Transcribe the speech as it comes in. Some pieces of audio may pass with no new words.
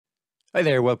Hi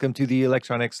there, welcome to the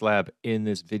Electronics Lab. In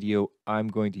this video, I'm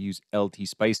going to use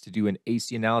LTSpice to do an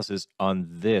AC analysis on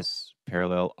this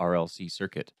parallel RLC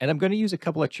circuit. And I'm going to use a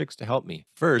couple of tricks to help me.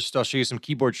 First, I'll show you some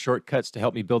keyboard shortcuts to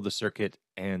help me build the circuit.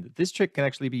 And this trick can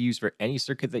actually be used for any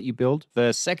circuit that you build.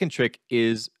 The second trick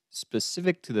is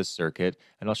specific to the circuit,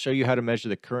 and I'll show you how to measure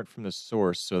the current from the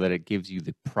source so that it gives you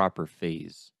the proper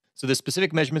phase. So the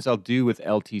specific measurements I'll do with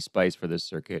LTSpice for this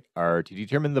circuit are to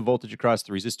determine the voltage across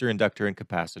the resistor, inductor, and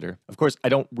capacitor. Of course, I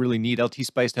don't really need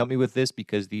LTSpice to help me with this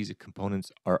because these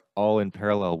components are all in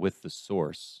parallel with the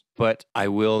source. But I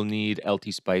will need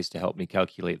LTSpice to help me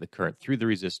calculate the current through the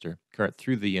resistor, current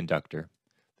through the inductor,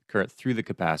 the current through the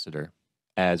capacitor,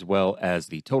 as well as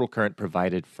the total current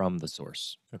provided from the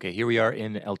source. Okay, here we are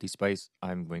in LTSpice.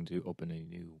 I'm going to open a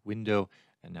new window,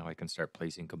 and now I can start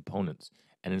placing components.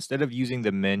 And instead of using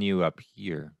the menu up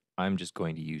here, I'm just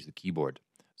going to use the keyboard.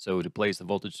 So to place the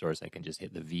voltage source, I can just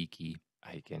hit the V key.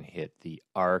 I can hit the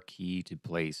R key to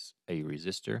place a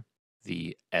resistor,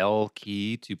 the L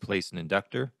key to place an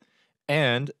inductor,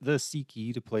 and the C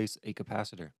key to place a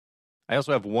capacitor. I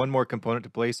also have one more component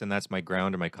to place, and that's my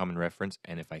ground or my common reference.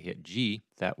 And if I hit G,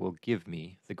 that will give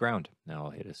me the ground. Now I'll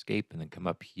hit escape and then come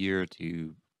up here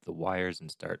to the wires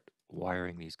and start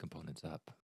wiring these components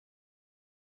up.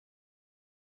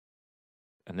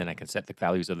 And then I can set the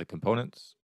values of the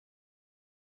components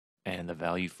and the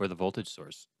value for the voltage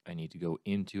source. I need to go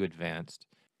into advanced,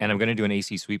 and I'm going to do an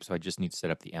AC sweep, so I just need to set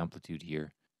up the amplitude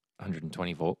here,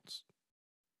 120 volts.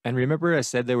 And remember I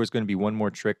said there was going to be one more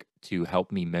trick to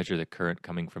help me measure the current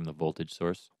coming from the voltage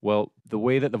source? Well, the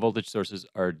way that the voltage sources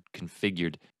are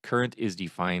configured, current is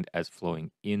defined as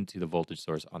flowing into the voltage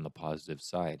source on the positive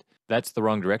side. That's the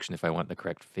wrong direction if I want the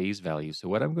correct phase value. So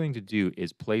what I'm going to do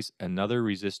is place another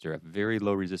resistor, a very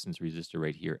low resistance resistor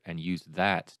right here, and use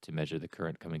that to measure the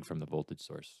current coming from the voltage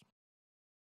source.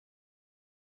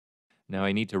 Now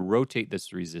I need to rotate this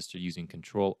resistor using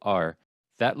Control R.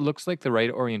 That looks like the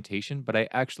right orientation, but I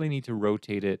actually need to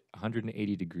rotate it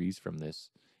 180 degrees from this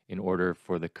in order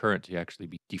for the current to actually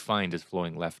be defined as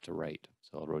flowing left to right.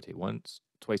 So I'll rotate once,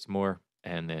 twice more,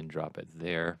 and then drop it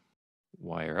there.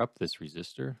 Wire up this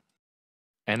resistor.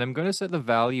 And I'm going to set the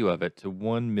value of it to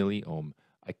 1 milliohm.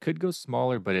 I could go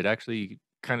smaller, but it actually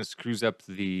kind of screws up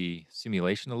the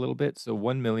simulation a little bit. So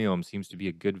 1 milliohm seems to be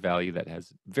a good value that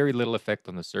has very little effect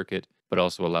on the circuit, but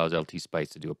also allows LTSpice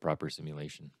to do a proper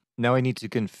simulation. Now I need to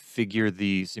configure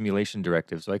the simulation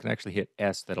directive, so I can actually hit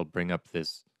S. That'll bring up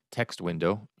this text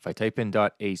window. If I type in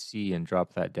 .ac and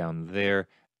drop that down there,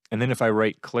 and then if I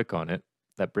right click on it,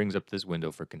 that brings up this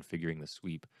window for configuring the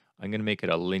sweep. I'm going to make it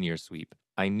a linear sweep.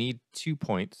 I need 2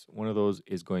 points. One of those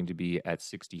is going to be at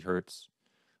 60 hertz.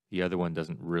 The other one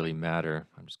doesn't really matter.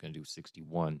 I'm just going to do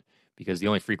 61 because the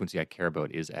only frequency I care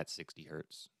about is at 60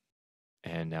 hertz.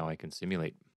 And now I can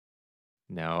simulate.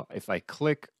 Now, if I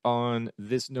click on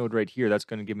this node right here, that's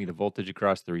going to give me the voltage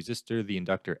across the resistor, the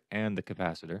inductor, and the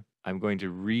capacitor. I'm going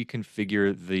to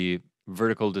reconfigure the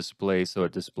vertical display so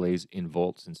it displays in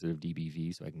volts instead of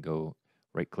dBV. So I can go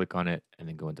right-click on it and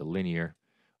then go into linear.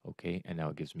 Okay, and now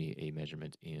it gives me a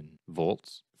measurement in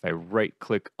volts. If I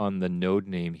right-click on the node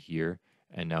name here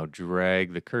and now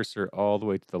drag the cursor all the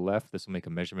way to the left, this will make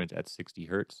a measurement at 60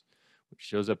 hertz. Which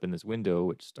shows up in this window,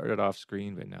 which started off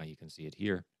screen, but now you can see it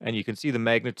here. And you can see the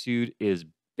magnitude is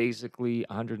basically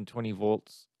 120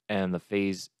 volts, and the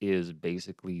phase is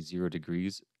basically 0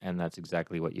 degrees. And that's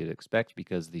exactly what you'd expect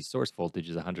because the source voltage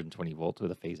is 120 volts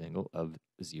with a phase angle of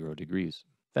 0 degrees.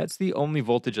 That's the only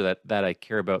voltage that I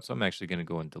care about, so I'm actually going to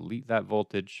go and delete that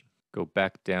voltage, go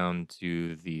back down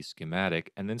to the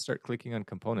schematic, and then start clicking on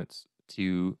components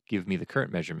to give me the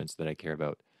current measurements that I care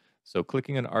about. So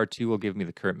clicking on R2 will give me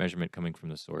the current measurement coming from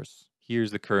the source.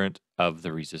 Here's the current of the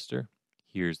resistor.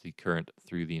 Here's the current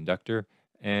through the inductor.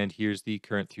 And here's the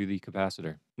current through the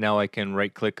capacitor. Now I can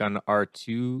right-click on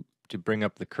R2 to bring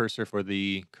up the cursor for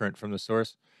the current from the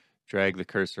source. Drag the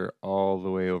cursor all the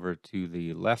way over to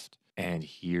the left. And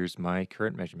here's my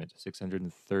current measurement,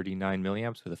 639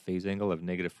 milliamps with a phase angle of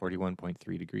negative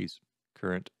 41.3 degrees.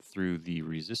 Current through the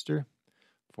resistor.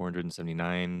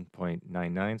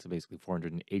 479.99, so basically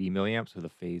 480 milliamps with a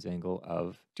phase angle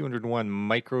of 201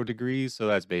 microdegrees, so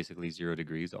that's basically 0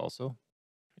 degrees also.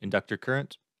 Inductor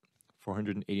current,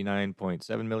 489.7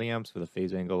 milliamps with a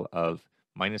phase angle of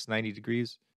minus 90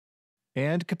 degrees.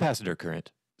 And capacitor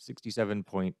current,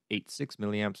 67.86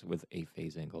 milliamps with a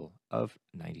phase angle of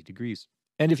 90 degrees.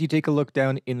 And if you take a look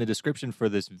down in the description for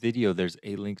this video, there's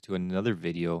a link to another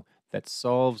video that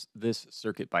solves this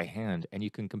circuit by hand, and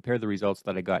you can compare the results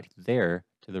that I got there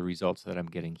to the results that I'm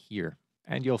getting here.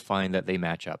 And you'll find that they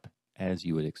match up, as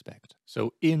you would expect.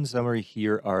 So in summary,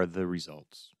 here are the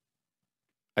results.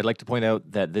 I'd like to point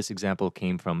out that this example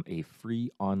came from a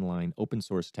free online open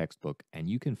source textbook, and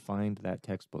you can find that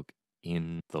textbook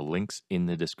in the links in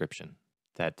the description.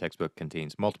 That textbook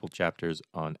contains multiple chapters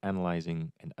on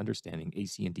analyzing and understanding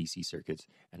AC and DC circuits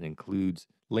and includes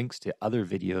links to other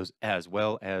videos as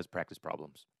well as practice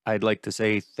problems. I'd like to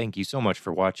say thank you so much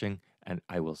for watching, and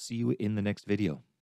I will see you in the next video.